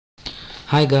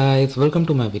Hi guys, welcome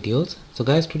to my videos. So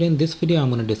guys, today in this video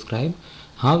I'm going to describe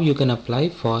how you can apply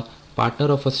for partner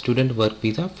of a student work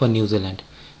visa for New Zealand.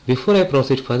 Before I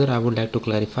proceed further, I would like to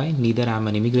clarify neither I am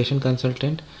an immigration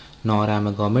consultant nor I am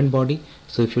a government body.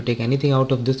 So if you take anything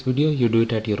out of this video, you do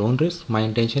it at your own risk. My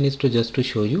intention is just to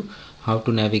show you how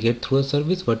to navigate through a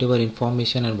service. Whatever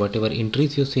information and whatever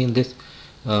entries you see in this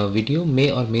video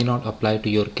may or may not apply to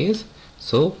your case.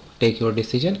 So take your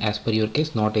decision as per your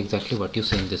case, not exactly what you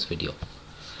see in this video.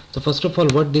 So first of all,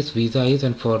 what this visa is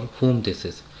and for whom this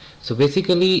is. So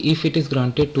basically, if it is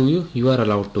granted to you, you are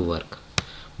allowed to work.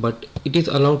 But it is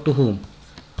allowed to whom?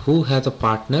 Who has a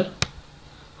partner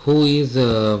who is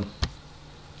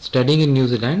studying in New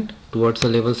Zealand towards a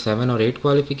level 7 or 8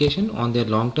 qualification on their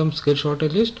long-term skill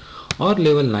shortage list, or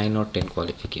level 9 or 10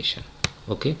 qualification.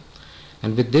 Okay.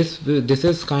 And with this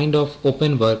is kind of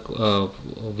open work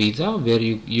visa where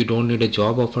you don't need a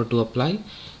job offer to apply,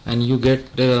 and you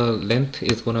get the length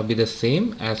is going to be the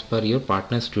same as per your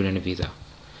partner student visa.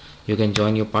 You can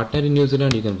join your partner in New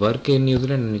Zealand, you can work in New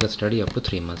Zealand, and you can study up to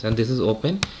 3 months, and this is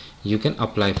open. You can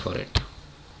apply for it.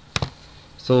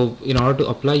 So in order to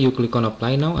apply, you click on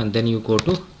apply now, and then you go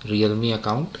to Realme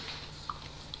account.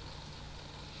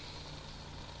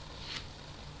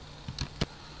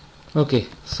 Okay,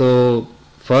 so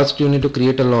first you need to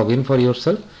create a login for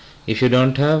yourself. If you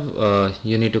don't have,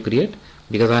 you need to create,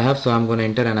 because I have, so I'm going to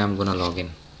enter and I'm going to log in.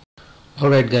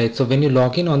 Alright guys, so when you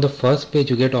log in, on the first page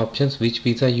you get options which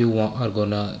visa you are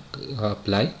going to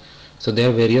apply. So there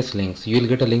are various links. You will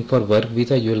get a link for work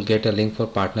visa, you will get a link for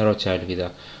partner or child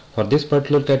visa. For this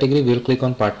particular category, we will click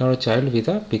on partner or child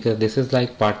visa, because this is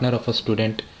like partner of a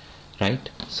student, right?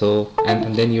 So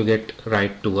and then you get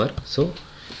right to work. So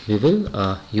we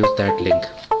will use that link.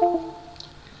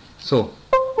 So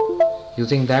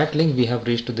using that link, we have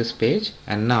reached to this page,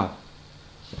 and now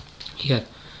here,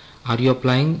 are you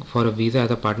applying for a visa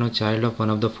as a partner or child of one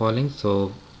of the following?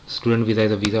 So student visa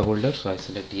is a visa holder, so I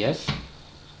select yes,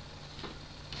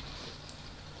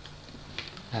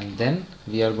 and then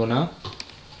we are gonna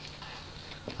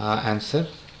answer,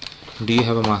 do you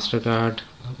have a MasterCard?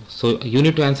 So you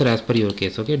need to answer as per your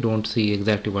case. Okay, don't see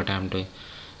exactly what I am doing.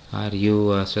 Are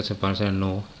you a stressed person?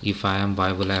 No. If I am,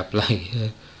 why will I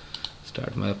apply?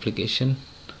 Start my application.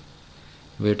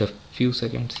 Wait a few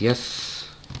seconds. Yes.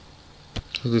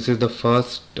 So this is the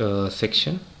first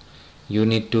section. You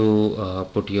need to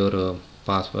put your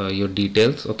password, your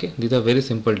details. Okay, these are very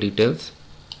simple details.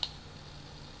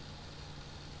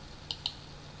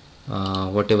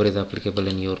 Whatever is applicable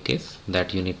in your case,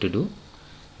 that you need to do.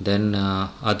 Then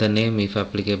other name if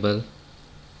applicable.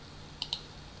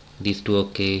 These two,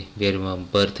 okay. Where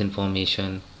birth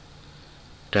information,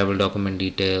 travel document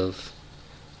details.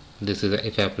 This is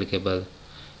if applicable.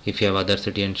 If you have other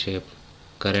citizenship,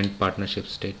 current partnership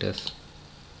status.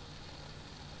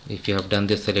 If you have done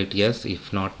this, select yes.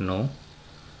 If not, no.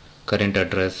 Current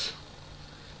address,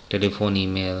 telephone,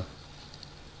 email,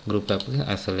 group application,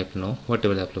 I select no.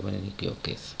 Whatever is applicable in your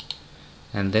case.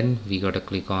 And then we got to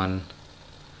click on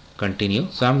continue.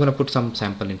 So I'm going to put some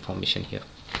sample information here.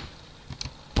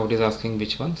 It is asking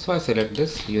which one, so I select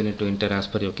this. You need to enter as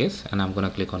per your case, and I'm going to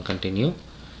click on continue.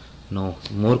 No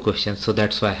more questions, so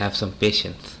that's why I have some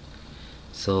patience.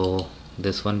 So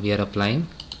this one we are applying,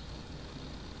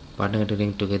 partner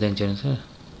link together insurance.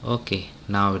 Okay,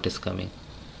 now it is coming.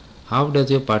 How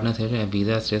does your partner set a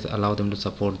visa status allow them to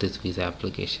support this visa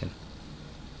application?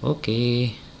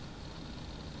 Okay,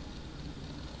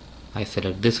 I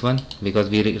select this one because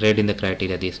we read in the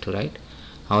criteria these two, right?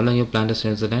 How long you plan to stay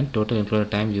in New Zealand? Total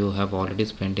employment time you have already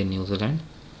spent in New Zealand.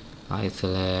 I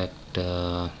select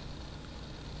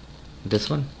this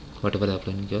one, whatever the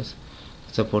applicant gives.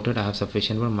 Supported, I have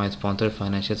sufficient for my sponsor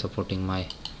financial supporting my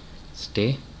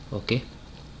stay. Okay.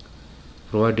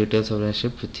 Provide details of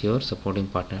relationship with your supporting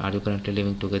partner. Are you currently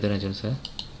living together?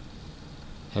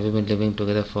 Have you been living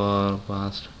together for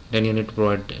past? Then you need to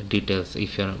provide details.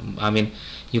 If you're, I mean,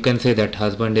 you can say that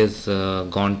husband is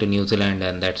gone to New Zealand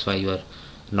and that's why you are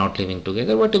not living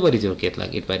together. Whatever is your case,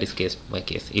 like it varies case by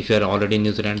case. If you are already in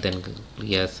New Zealand, then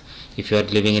yes. If you are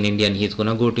living in India and he's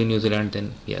gonna go to New Zealand,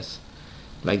 then yes,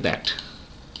 like that.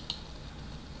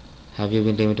 Have you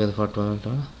been living together for 12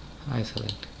 months? I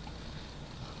select.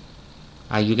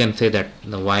 You can say that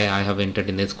why I have entered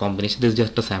in this combination. This is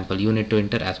just a sample. You need to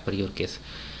enter as per your case.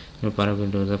 You partner been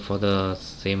together for the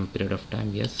same period of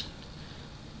time. Yes.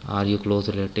 Are you close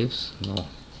relatives? No.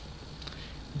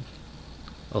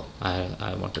 Oh,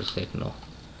 I want to select no.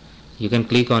 You can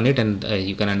click on it and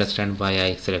you can understand why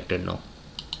I selected no.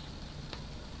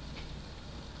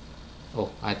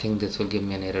 Oh, I think this will give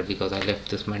me an error because I left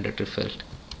this mandatory field.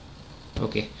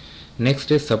 Okay, next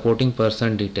is supporting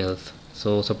person details.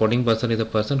 So supporting person is a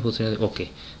person who says,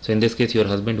 okay, so in this case your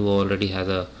husband who already has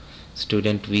a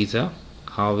student visa,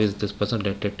 how is this person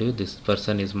related to you? This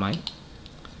person is my,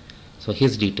 so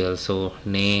his details, so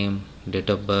name, date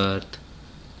of birth,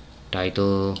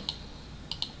 title,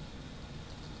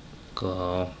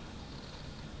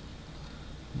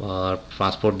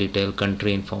 passport detail,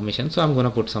 country information. So I'm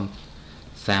gonna put some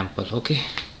sample. Okay,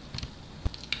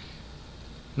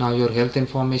 now your health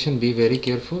information, be very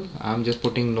careful. I'm just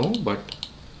putting no, but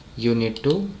you need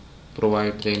to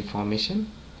provide the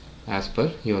information as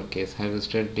per your case. Have you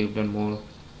stayed, lived and more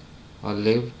or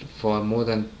lived for more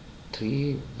than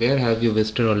 3, where have you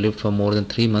visited or lived for more than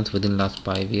 3 months within last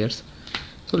 5 years?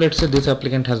 So let's say this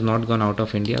applicant has not gone out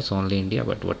of India, so only India,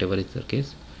 but whatever is the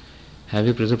case. Have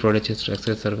you previously provided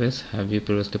access service? Have you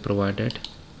previously provided?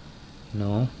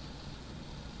 No.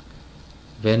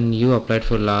 When you applied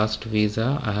for last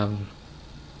visa, I have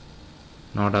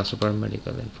not asked about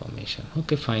medical information.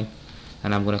 Okay, fine.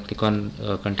 And I'm going to click on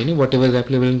continue. Whatever is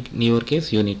applicable in your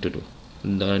case, you need to do.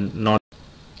 Not.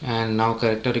 And now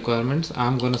character requirements.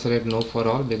 I'm going to select no for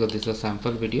all because this is a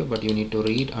sample video, but you need to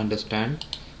read, understand,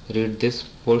 read this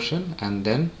portion, and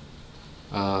then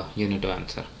you need to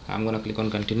answer. I'm going to click on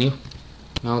continue.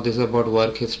 Now this is about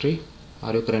work history.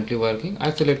 Are you currently working? I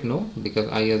select no because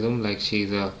I assume like she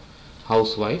is a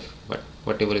housewife, but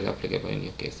whatever is applicable in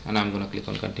your case. And I'm going to click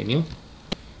on continue.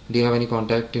 Do you have any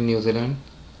contact in New Zealand?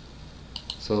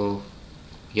 So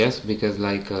yes, because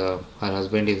like her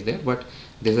husband is there, but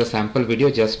this is a sample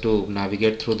video just to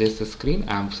navigate through this screen.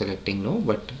 I'm selecting no,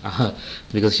 but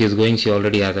because she is going, she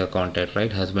already has a contact,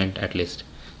 right? Husband at least.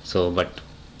 So but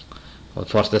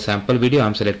for the sample video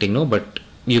I'm selecting no, but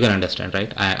you can understand,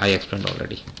 right? I explained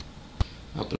already.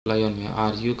 Apply on me.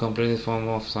 Are you completing the form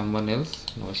of someone else?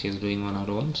 No, she is doing on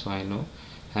her own, so I know.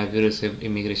 Have you received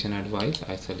immigration advice?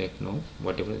 I select no,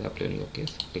 whatever is applicable in your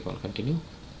case. Click on continue.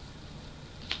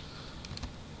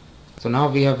 So now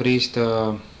we have reached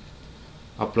the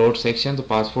upload section. The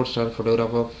passport style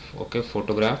photograph of, okay,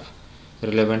 photograph,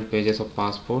 relevant pages of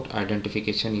passport,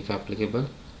 identification if applicable,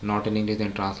 not in English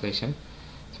then translation,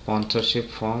 sponsorship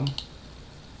form,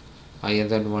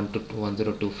 ISN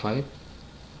 1025,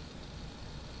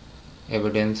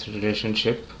 evidence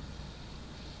relationship.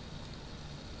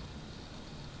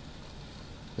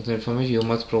 This information you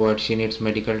must provide. She needs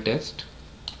medical test,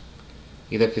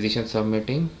 either physician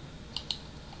submitting.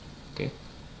 Okay.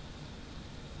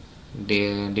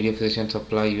 Did your physician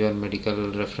supply your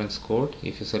medical reference code?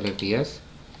 If you select yes,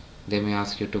 they may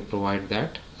ask you to provide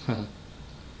that.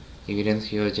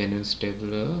 Evidence your genuine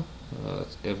stable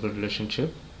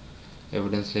relationship,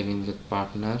 evidence living with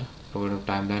partner, provide a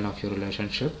timeline of your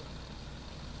relationship.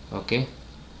 Okay,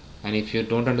 and if you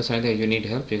don't understand that, you need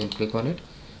help, you can click on it.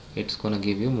 It's gonna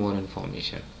give you more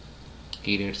information.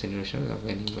 Key dates in relation of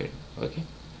anyway. Okay,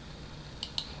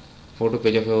 photo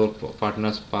page of your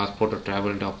partner's passport or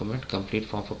travel document, complete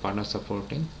form for partner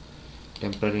supporting,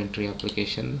 temporary entry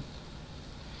application.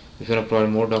 If you want to provide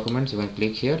more documents, you can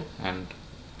click here and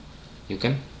you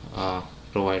can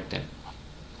provide them.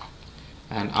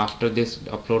 And after this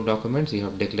upload documents, you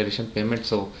have declaration, payment.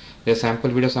 So the sample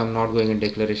videos, I'm not going in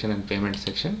declaration and payment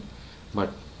section,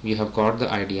 but you have got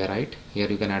the idea, right? Here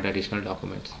you can add additional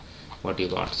documents what you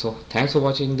got. So thanks for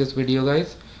watching this video,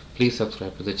 guys. Please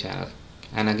subscribe to the channel.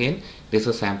 And again, this is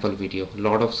a sample video.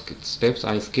 Lot of steps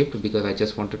I skipped because I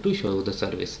just wanted to show you the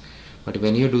service. But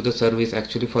when you do the service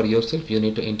actually for yourself, you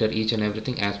need to enter each and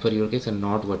everything as per your case and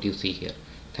not what you see here.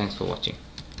 Thanks for watching.